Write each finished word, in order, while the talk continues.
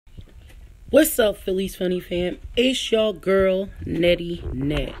What's up, Philly's Funny Fam? It's your girl, Nettie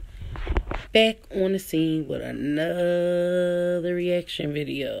Net, back on the scene with another reaction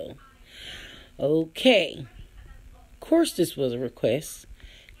video. Okay. Of course, this was a request,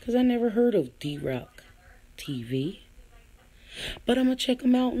 because I never heard of D-Rock TV. But I'm going to check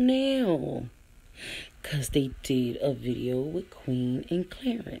them out now, because they did a video with Queen and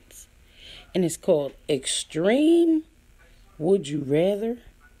Clarence. And it's called Extreme Would You Rather?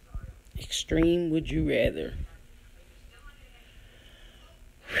 Extreme Would You Rather?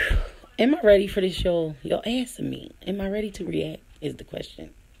 Whew. Am I ready for this, y'all? Y'all asking me. Am I ready to react is the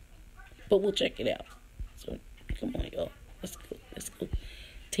question. But we'll check it out. So, come on, y'all. Let's go. Let's go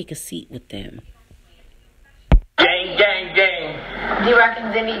take a seat with them. Gang, gang, gang. D-Rock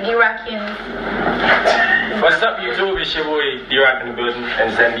and Zemby, D-Rock and... What's up, YouTube? It's your boy, D-Rock in the building.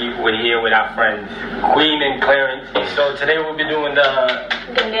 And Zemby, we're here with our friends, Queen and Clarence. So today we'll be doing the...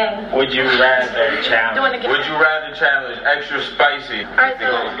 gang. Would You Rather challenge. Would You Rather challenge, extra spicy. Alright, so...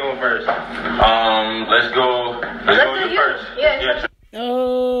 Let's go first. Let's go you first. Yeah.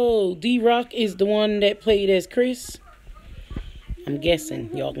 Oh, D-Rock is the one that played as Chris? I'm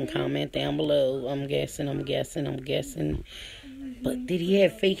guessing. Y'all can comment down below. I'm guessing. But did he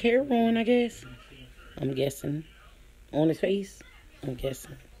have fake hair on, I guess? I'm guessing. On his face? I'm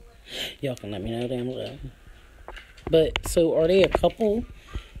guessing. Y'all can let me know down below. But, so are they a couple?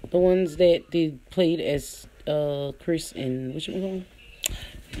 The ones that they played as Chris and... Which one?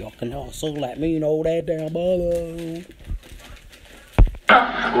 Y'all can also let me know that down below.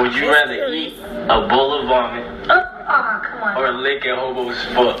 Would you rather eat a bowl of vomit Oh, come on. or lick a hobo's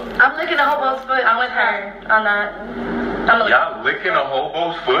foot? I'm licking a hobo's foot. I'm with her. I'm not. Y'all licking a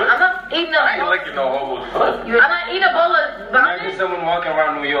hobo's foot? I'm not eating a I ain't licking no hobo's foot. I'm not eating a bowl of Imagine vomit. someone walking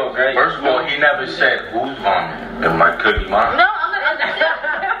around New York, right? First of all, he never said who's vomit. Could be mine. No, I'm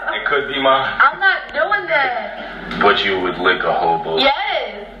not. It could be mine. I'm not doing that. But you would lick a hobo's.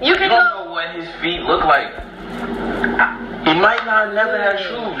 Yes. You You can don't go. know what his feet look like. He might not never have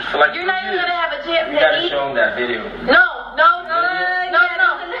shoes for like You're 2 not even years. gonna have a chance You to gotta eat. show him that video No.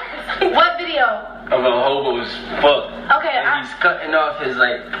 What video? of a hobo's foot. Okay, And he's cutting off his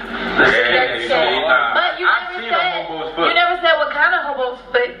like the skin. But you I've never seen a said. hobo's foot. You never said what kind of hobo's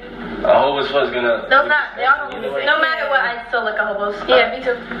foot. A hobo's foot's gonna. No, not. No matter what, I still lick a hobo's foot. Yeah, me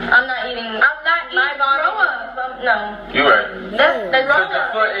too. I'm not eating. I'm not eating my vomit. No. You right. That's Because the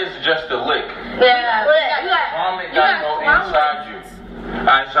foot is just a lick. Yeah. Vomit gotta go inside you.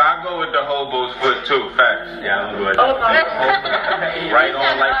 Alright, so I go with the hobo's foot too. Facts. Yeah, I'm gonna go with that. Right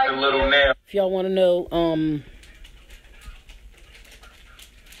on like the little nail. If y'all want to know,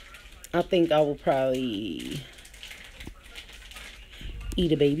 I think I will probably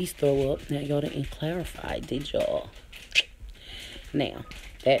eat a baby's throw up. Now y'all didn't clarify, did y'all? Now,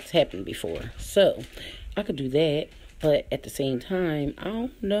 that's happened before. So, I could do that. But at the same time, I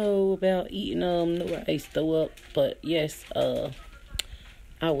don't know about eating nobody's throw up. But yes,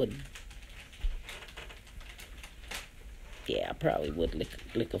 I would. Yeah, I probably would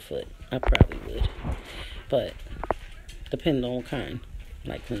lick a foot. I probably would. But, depending on what kind,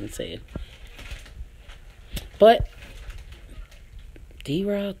 like Queen said. But,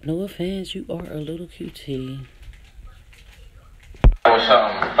 D-Rock, no offense, you are a little cutie. Or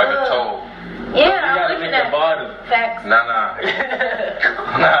something, like a toe. Yeah, You I'm gotta looking lick the at bottom. facts. Nah.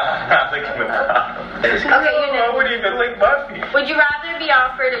 Not licking the bottom. Okay, I wouldn't even lick my feet. Would you rather be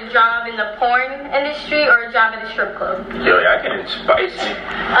offered a job in the porn industry or a job at a strip club? Yo, y'all getting spicy.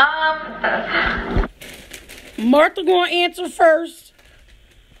 Martha gonna answer first.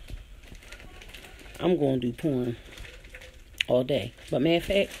 I'm gonna do porn all day. But matter of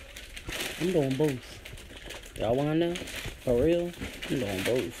fact, I'm doing both. Y'all wanna know? For real? I'm doing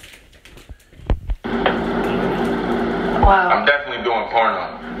both. Wow. I'm definitely doing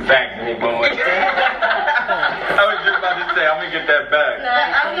porno. Facts, make more money. I was just about to say, I'm gonna get that back.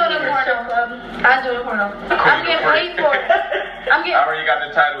 Nah, I'm doing a porno club. I'm doing a porno. I'm getting paid for it. I already got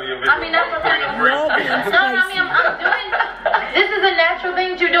the title of your video. I mean, that's what I'm saying. Y'all getting I'm doing. This is a natural thing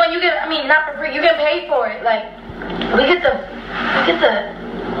that you're doing. You get, not for free. You get paid for it. Like, we get the.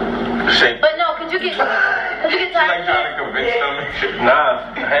 Shake. But no, could you get tired Like trying to of convince it? them.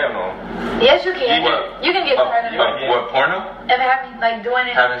 Nah, hell no. Yes, you can. What? You can get tired of it. What, porno? Of having, like, doing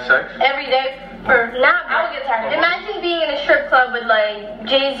it Having sex? every day for. Nah, I would get tired of it. Imagine being in a strip club with, like,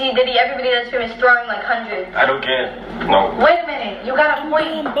 Jay-Z, Diddy, everybody that's famous throwing, like, hundreds. I don't care. No. Wait a minute. You got a I'm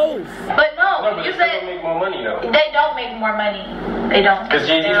point. both. But No, no, but you they still don't said make more money though. they don't make more money. They don't. Cause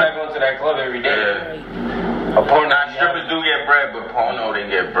Jay-Z's not going to that club every day. Yeah. A porno Strippers do get bread, but porno they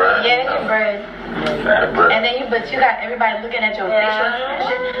get bread. Yeah, they get bread. Fat bread. And then you got everybody looking at your facial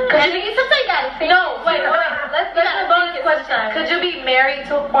expression. Cause sometimes you No, wait. Let's a bonus question. Could you be married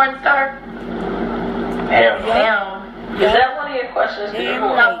to a porn star? Hell no. Damn. Is that one of your questions? Damn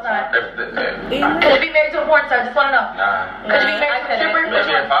No, right. it's not. Damn Could you be married to a porn star? Just want to know. Nah. Could you be married to a stripper?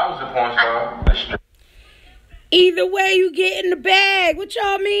 Maybe if I was a porn star. Either way, you get in the bag. What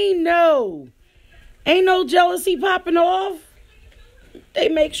y'all mean? No. Ain't no jealousy popping off. They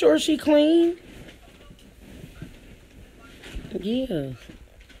make sure she clean. Yeah.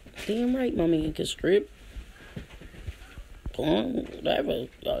 Damn right, my man can strip. Porn, whatever.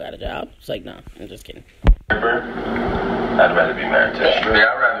 Y'all got a job? It's like, nah, I'm just kidding. I'd rather be married to a stripper.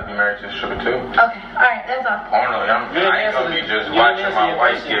 Yeah, I'd rather be married to a stripper too. Okay, alright, that's all. Porno, I ain't gonna be just watching my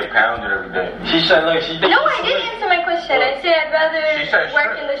wife get pounded every day. She said, look, she No, I didn't answer my question. I said I'd rather She said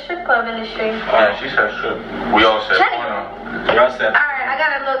work strip. in the strip club industry. Yeah, she said strip. We all said Check. porno. Y'all said. Alright, I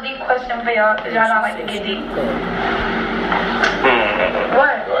got a little deep question for y'all, because y'all don't like to get deep.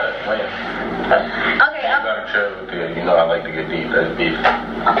 What? Go ahead, wait. Okay, You gotta chill with it. You know I like to get deep. That's beef.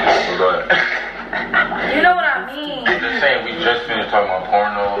 So go ahead. you know what I mean. I'm just saying, we just finished talking about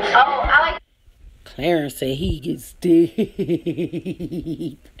porno. Oh, I like Clarence said he gets deep.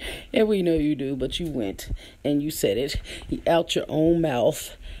 And we know you do, but you went and you said it out your own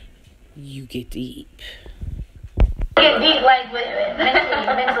mouth. You get deep. get deep, like with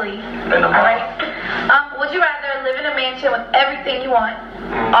mentally. Alright? Would you rather live in a mansion with everything you want,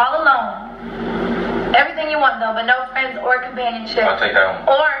 all alone? Everything you want though, but no friends or companionship. I'll take that one.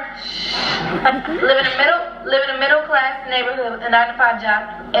 Or live in a middle class neighborhood with a 9-to-5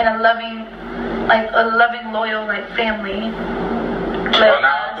 job and a loving, loyal family. Well,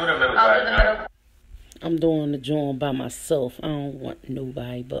 now I'll do the middle class. I'm doing the joint by myself. I don't want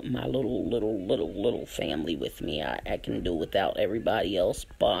nobody but my little family with me. I can do without everybody else.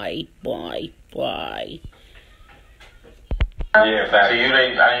 Bye. Yeah, fact. So I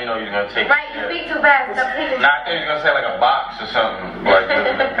didn't know you was gonna take. Right, you speak too fast. Stop thinking. Nah, I thought you was gonna say like a box or something. Like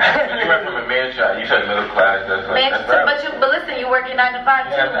you went from a mansion. You said middle class. That's right. But listen, you work in 9 to 5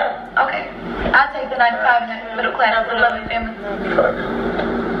 too. Yeah, Okay, I'll take the 9 to 5 and the middle class with a loving family.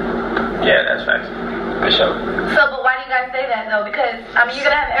 Yeah, that's facts. For sure. So, but why do you guys say that though? Because you're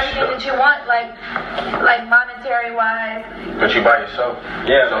gonna have everything that you want, like monetary wise. But you by yourself.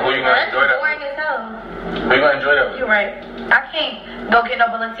 Yeah. So who you gonna That's enjoy that? boring as hell. Who you gonna enjoy that? You're right. I can't go get no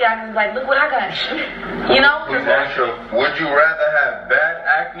Balenciagas and be like, look what I got. You know? Would you rather have bad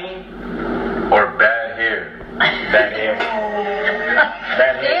acne or bad hair? Bad hair.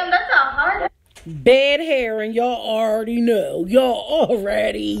 Bad hair. Damn, that's a hard. Bad hair, and y'all already know.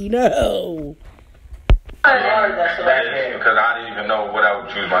 Bad hair. Because I didn't even know what I would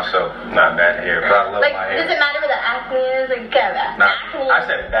choose myself. Not bad hair, but I love my hair. Does it matter where the acne is? Nah, I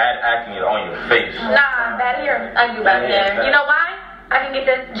said bad acne on your face. Nah, bad hair. I do bad hair. You know why? I can get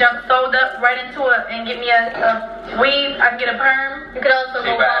that junk sewed up right into it and get me a weave. I can get a perm. You could also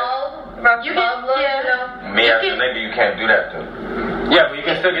go bald. You can, Me as a nigga, you can't do that though. Yeah, but you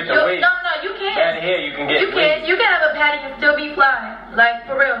can still get your wig. No, you can't. Bad hair, you can get. You can have a patty and still be fly. Like,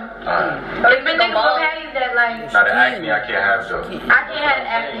 for real. There's been niggas with patties that, Now the acne I can't have though. I can't have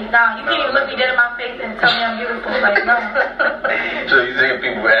acne. Nah, you can't even look me dead in my face and tell me I'm beautiful. Like, no. So you saying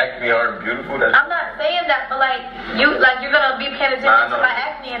people with acne aren't beautiful? I'm not saying that, but you're gonna be paying attention to my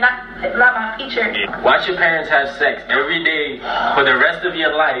acne and not my features. Watch your parents have sex every day for the rest of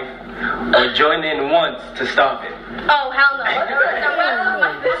your life, or join in once to stop it. Oh, hell no.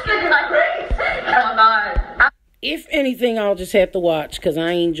 Oh, God. If anything, I'll just have to watch, because I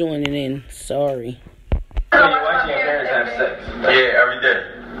ain't joining in. Sorry. So you're watching your parents have sex? Yeah, every day.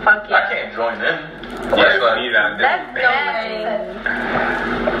 Fuck yeah. I can't join in. That's bad.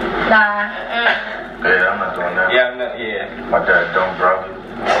 Nah. Yeah, I'm not doing that. Yeah. My dad don't drive it.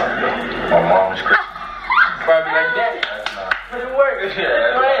 My mom is crazy. Probably like that. It works. Yeah,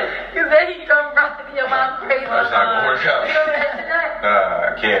 that's You said he come rock to your mom crazy. That's not gonna work out. You know that?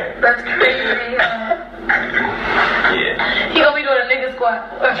 I can't. That's crazy. Yeah. He gonna be doing a nigga squat.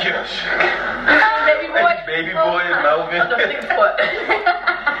 Yes. Baby boy. Baby boy, Melvin. The nigga squat.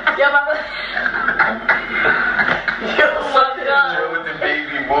 Yo, mama. Yo, Chill with the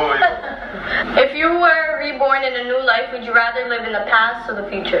baby boy. If you were reborn in a new life, would you rather live in the past or the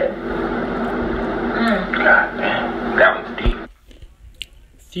future? God damn. That was deep.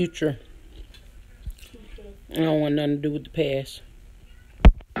 Future. I don't want nothing to do with the past.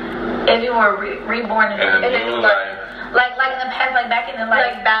 If you were reborn in a new life. Like in the past, back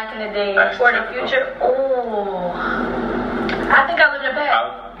in the day. Or the future. Ooh. I think I live in the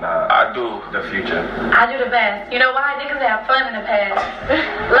past. Nah, I do the future. I do the past. You know why? Niggas have fun in the past.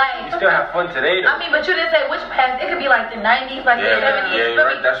 Like, You still have fun today, though. I mean, but you didn't say which past. It could be like the 90s, like the 70s. Yeah, you're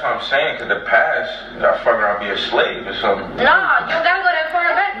right. That's what I'm saying. Cause the past, I fuck around be a slave or something. Nah, you don't gotta go that far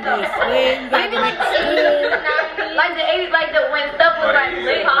back though. Maybe like the 90s, like the 80s, like when stuff was like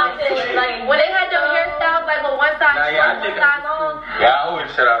lit, like when they had them hairstyles, like with one side short, one side long. Yeah, I always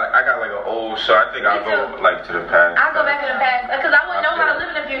said I got like an old, so I think I'll go like to the past. I'll go back to the past because I wouldn't know how to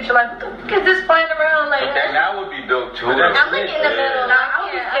live in the future. Like, what the fuck is this flying around? Like, but that would be dope too. I'm looking in the middle. Nah, I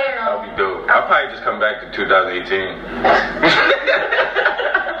would be scared. That would be dope. I'll probably just come back to 2018.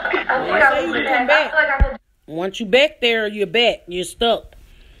 Once you back there, you're back. You're stuck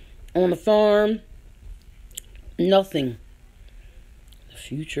on the farm. Nothing. The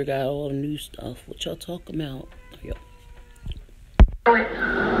future got all the new stuff. What y'all talking about? Yep. Do it.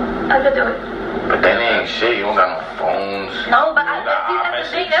 I could do it. But that ain't shit. You don't got no phones. No, but that's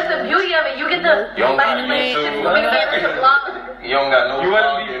the thing. That's the beauty of it. You get the you don't got no YouTube. You don't got no. You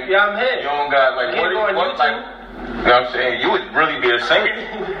wouldn't be. Yeah, I'm here. You don't got like what like. You know what I'm saying? You would really be a singer.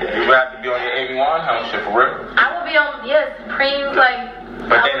 You would have to be on your Amy Winehouse shit for real. I would be on Supreme like.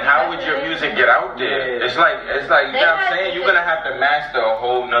 But then how would your music get out there? It's like you know what I'm saying? You're gonna have to master a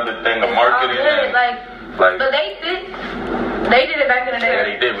whole nother thing of marketing. But they did it back in the day. Yeah,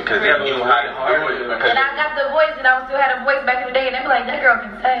 they did because they knew how to do it. And I got the voice, and I still had a voice back in the day, and they be like, that girl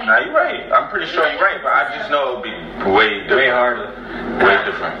can sing. Nah, you're right. I'm pretty sure you're right, but I just know it'd be way different. Way harder. Way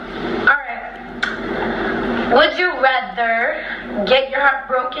different. Alright. Would you rather get your heart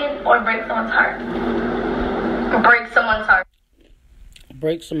broken or break someone's heart? Break someone's heart.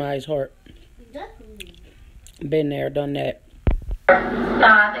 Break somebody's heart. Been there, done that.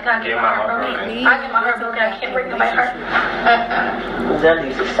 Nah, I think I'll get my heart broken. I get my heart broken. I can't break nobody's heart.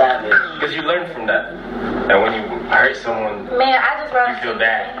 Zendy's a savage. Because you learn from that. And when you hurt someone, man, I just rather you feel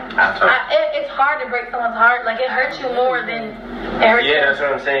bad. It's hard to break someone's heart. Like, it hurts you more than it hurts you. Yeah, that's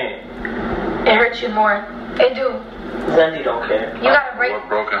what I'm saying. It hurts you more. It do. Zendy don't care. You gotta break. What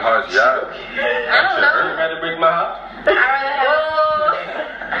broken hearts, y'all? I don't know. I'd rather break my heart. I'd rather have.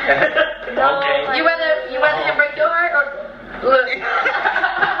 Okay. You rather him break your heart or look?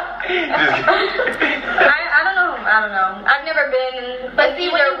 I don't know. I've never been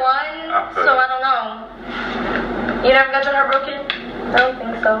either one, so I don't know. You never got your heart broken? I don't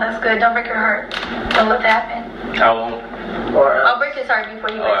think so. That's good. Don't break your heart. Don't let that happen. I won't. I'll break his heart before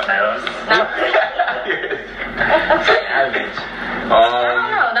you break mine. I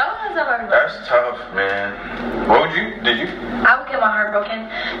don't know. That one was a hard one. That's tough, man. What would you? Did you? I would get my heart broken.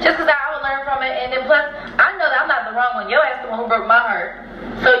 Just because I would learn from it. And then plus, I know that I'm not the wrong one. Your ass the one who broke my heart.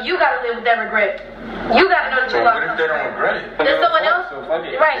 So you got to live with that regret. You got to know that you lost. What if they don't regret it? There's someone else.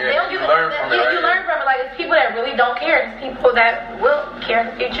 Right. Yeah, they don't give you learn from it. You learn from it. Like, it's people that really don't care. It's people that will care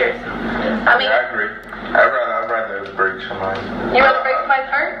in the future. I mean. Yeah, I agree. I'd rather break somebody. You rather break somebody's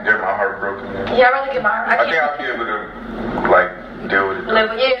heart? Get my heart broken. Yeah, I'd rather get my heart. I think I'll be able to, like, deal with it.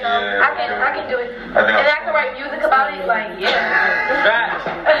 Live with it. I can do it. And I can write music about it. Like, yeah. Facts.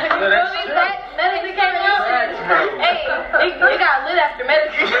 You feel me? Medicine came out. Hey, it got lit after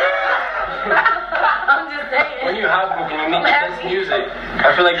medicine. I'm just saying. When you're heartbroken, you make the best music. I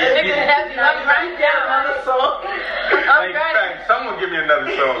feel like you're happy. I'm writing down another song. Someone give me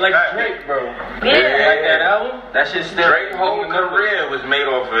another song. Like Drake, bro. Yeah. Like that album, that shit still. Drake's whole career was made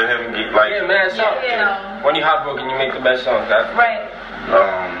off of him. Like, yeah, man, songs. Yeah. When you're heartbroken, you make the best songs. Right.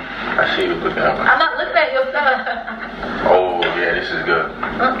 I see you looking at me. I'm not looking at your stuff. Oh, yeah, this is good.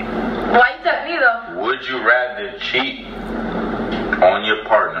 Why you touch me, though? Would you rather cheat on your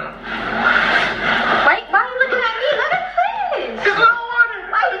partner? Why are you looking at me? Let me finish. Because I don't want it.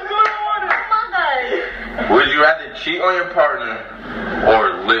 Why you looking at me? Oh, my God. Would you rather cheat on your partner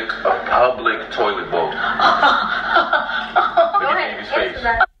or lick a public toilet bowl? Go ahead. Answer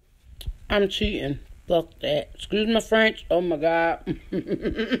that. I'm cheating. Fuck that. Excuse my French. Oh my God.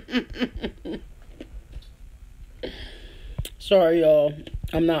 Sorry, y'all.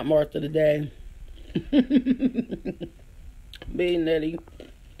 I'm not Martha today. Being Nettie.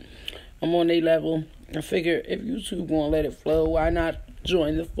 I'm on a level. I figure if you two gonna let it flow, why not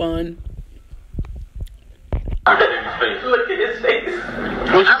join the fun? Look at his face.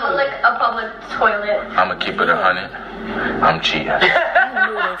 I'm gonna lick a public toilet. I'm gonna keep it 100. I'm cheating.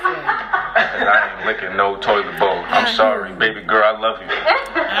 I ain't licking no toilet bowl. I'm sorry, baby girl. I love you.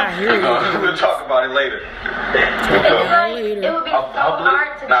 I hear you. We'll talk about it later. It would be so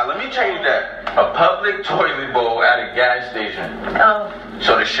hard to. Now let me change that. A public toilet bowl at a gas station. Oh.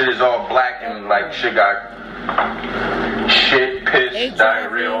 So the shit is all black and like shit got shit, piss,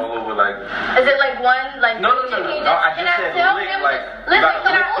 diarrhea all over. Like. Is it like one like? No. I just said lick like. Listen.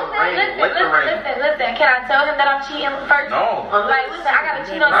 Can I tell him that I'm cheating first? No. Like, listen, I gotta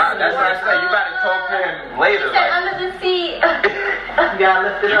cheat on him. That's what I said. You gotta talk to him later. He said under the seat. You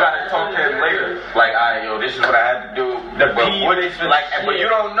gotta talk to him later. Like, alright, yo, this is what I had to do. But you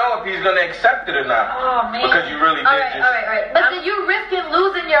don't know if he's gonna accept it or not. Oh man. Because you really did. Alright. But then you risking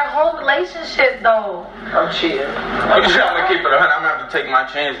losing your whole relationship though. I'm cheating. I'm gonna keep it 100. I'm gonna have to take my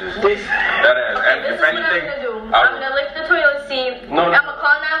chances. That ass. And This if is anything, what I'm gonna do. I'm gonna lick the toilet seat. No. I'm gonna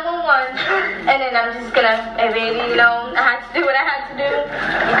call 911, and then I'm just gonna, hey baby, you know, I had to do what I had to do.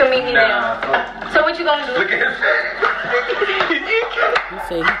 You can meet me there. So what you gonna do? Look at his He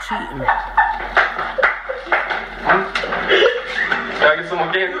said he cheating. Can I get some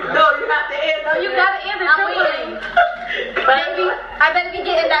more candy? No, you have to answer. No, you gotta answer. I'm waiting. Baby, I better be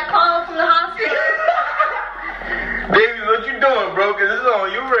getting that call from the hospital. Davies, what you doing, bro? Cause this is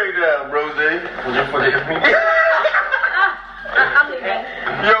on you right now, bro. Would you forgive me? I'm leaving.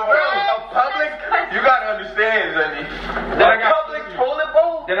 Yo, a public, you gotta understand, Zenny. A public toilet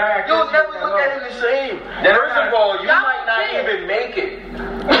bowl, you'll never look at it the same. First of all, you might not even make it.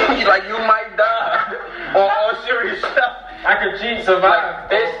 Like, you might die. Or all serious stuff. I could cheat, survive. Like,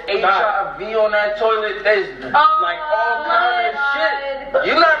 there's HIV on that toilet. There's like all kind of shit.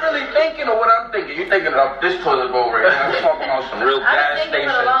 You're not really thinking of what I'm thinking. You're thinking of this toilet bowl right now. I'm talking about some real gas station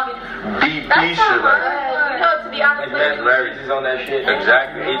BP shit. You know, to be honest with you. Larry's on that shit.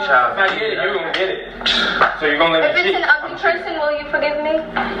 Exactly. If I get it, you're gonna get it. So you're gonna let If me cheat. it's an ugly person, will you forgive me?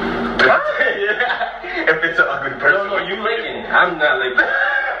 If it's an ugly person. No, you licking it. I'm not licking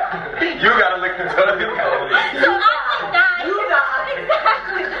it. You gotta lick the toilet bowl. So I think that.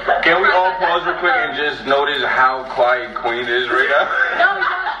 Exactly. Can we all pause real quick and just notice how quiet Queen is right now? No,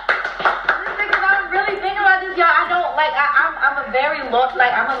 because I'm really thinking about this, y'all. I don't like. I'm a very I'm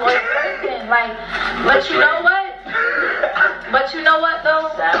a loyal person. Like, but you know what? But you know what though?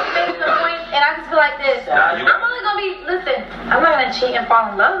 You made the point, and I just feel like this. I'm only gonna be. Listen, I'm not gonna cheat and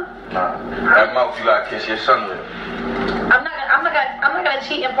fall in love. Nah, that mouth you gotta kiss your son with. I'm not gonna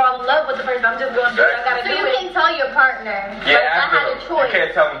cheat and fall in love with the person. I'm just gonna do what I gotta do. So you can tell your partner. Yeah, like, after. I had a choice. You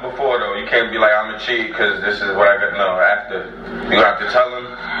can't tell him before though. You can't be like, I'm a cheat because this is what I got. No, after. You have to tell him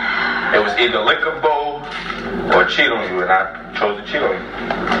it was either lick a bowl or cheat on you, and I chose to cheat on you.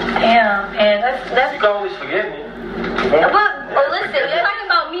 Damn, and that's. You can always forgive me. But listen, you're talking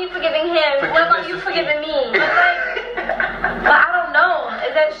about me forgiving him. What about you forgiving me? But I don't know.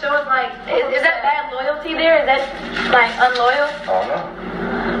 Is that showing like is that bad loyalty there? Is that like unloyal? I don't know.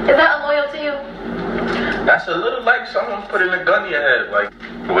 Is that unloyal to you? That's a little like someone putting a gun in your head. Like,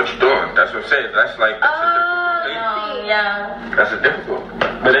 what you doing? That's what I'm saying. That's like that's a difficult thing. Yeah. That's a difficult.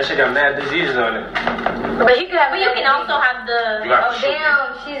 But that shit got mad diseases on it. But he could have. But you can also have the. Oh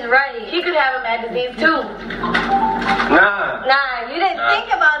damn, she's right. He could have a mad disease too. Nah, you didn't think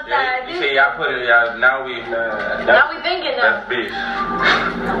about that. You see, y'all put it. Now we thinking though. That's beast.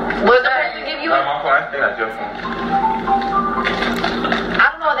 Was the person give you? My phone. I think that's your phone. I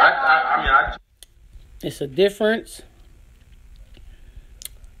don't know that. It's a difference.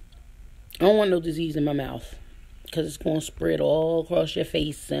 I don't want no disease in my mouth. Because it's going to spread all across your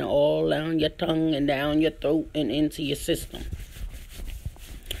face and all down your tongue and down your throat and into your system.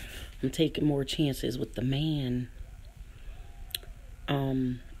 I'm taking more chances with the man.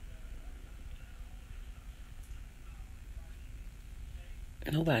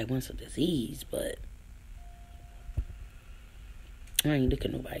 Nobody wants a disease, but I ain't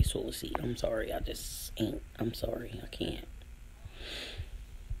looking at nobody's toilet seat. I'm sorry. I just ain't. I'm sorry. I can't.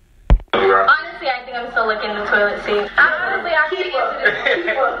 Honestly, I think I'm still licking the toilet seat. Honestly, I can't answer this.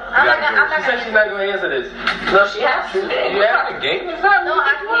 I'm not she said she's not gonna answer this. No, she has to. You have a game? It's not. No,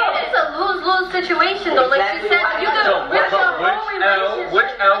 I can't. It's a lose-lose situation, though. Like she said, you can risk your whole relationship. Which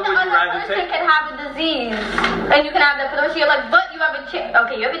L would you rather take? The other person take? can have a disease, and you can have that for the rest of your life. But you have a chance.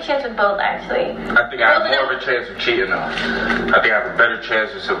 Okay, you have a chance with both, actually. I think I have more of a chance of cheating, though. I think I have a better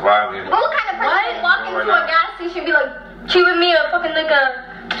chance of surviving. What kind of person walk into a gas station and be like, cheat with me or fucking like a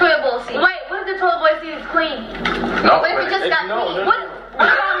toilet bowl seat? Wait, what if the toilet bowl seat is clean? No. What if it just got clean? What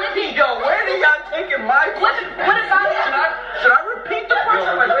about licking? Yo, where are y'all taking my question? What about should I repeat the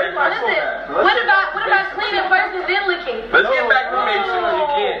question? What about cleaning first and then licking? Let's get back to basics. You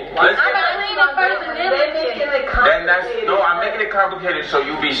can't. I gotta clean it first and then licking. Then I'm making it complicated so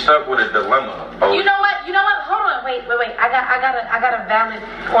you be stuck with a dilemma. Oh. You know what? Hold on. Wait. I got a valid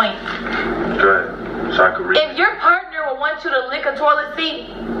point. Go ahead. So I can read. If your partner will want you to lick a toilet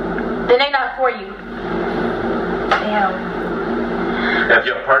seat, then they not for you. Damn. If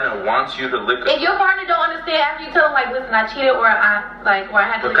your partner wants you to lick If your partner don't understand after you tell them, like, listen, I cheated or I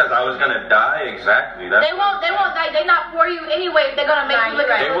had to. Because I was gonna die, exactly. That's they won't, like, they're not for you anyway if they're gonna make you look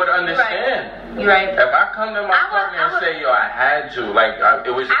at They would understand. You're right. If I come to my partner and say, yo, I had to, like,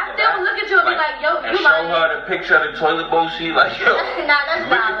 it was. I still would look at you and be like, yo, and you show her the picture of the toilet bowl seat, like, yo, nah, that's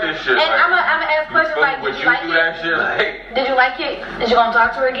look at this shit. And like, I'm gonna ask questions like, would did you you like do that shit? Like, did you like it? Is you gonna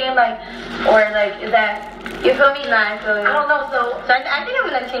talk to her again? Like, or like, is that, you feel me? Nah, I feel you. I don't know, so I think I'm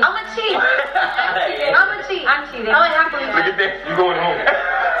gonna cheat. I'm gonna cheat. I'm gonna cheat. I'm cheating. I'm gonna happily. Look at this. You going home.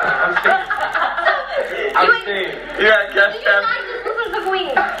 I'm staying. I'm staying. You gotta catch that. This is the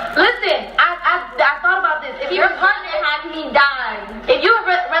queen. Listen, I thought about this. If your partner had me die, if you would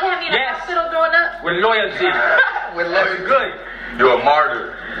rather have me in the hospital throwing up? With loyalty. With loyalty. Good. You're a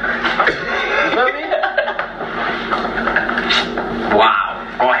martyr. You feel me? Wow.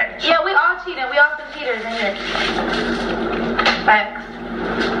 Go ahead. Yeah, we all cheating. We all some cheaters in here. Facts.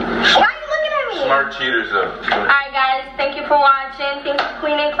 Why are you looking at me? Smart cheaters, though. Alright, guys. Thank you for watching. Thank you,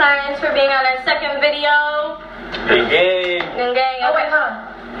 Queen and Clarence, for being on our second video. Hey, gang. Oh, wait, hold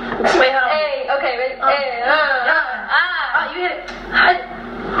on. Wait, hold on. Hey, okay, wait. Hey, oh, you hit it.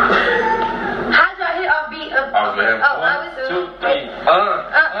 How'd y'all hit off beat? I was with him. I was 1, 2, 3.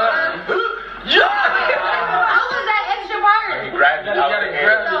 Yeah! How was that extra part? He grabbed it out the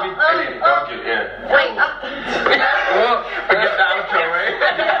air and then dunk it, yeah. Wait, Forget the outro, right?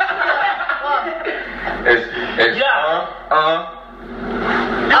 It's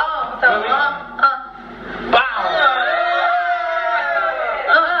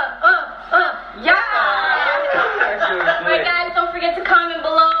Alright, guys, don't forget to comment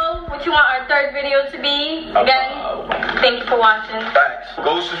below what you want our third video to be. Again, thank you for watching. Facts.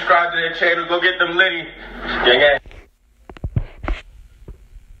 Go subscribe to their channel. Go get them litty. Gang, gang.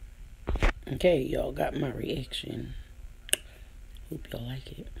 Okay, y'all got my reaction. Hope y'all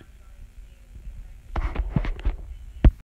like it.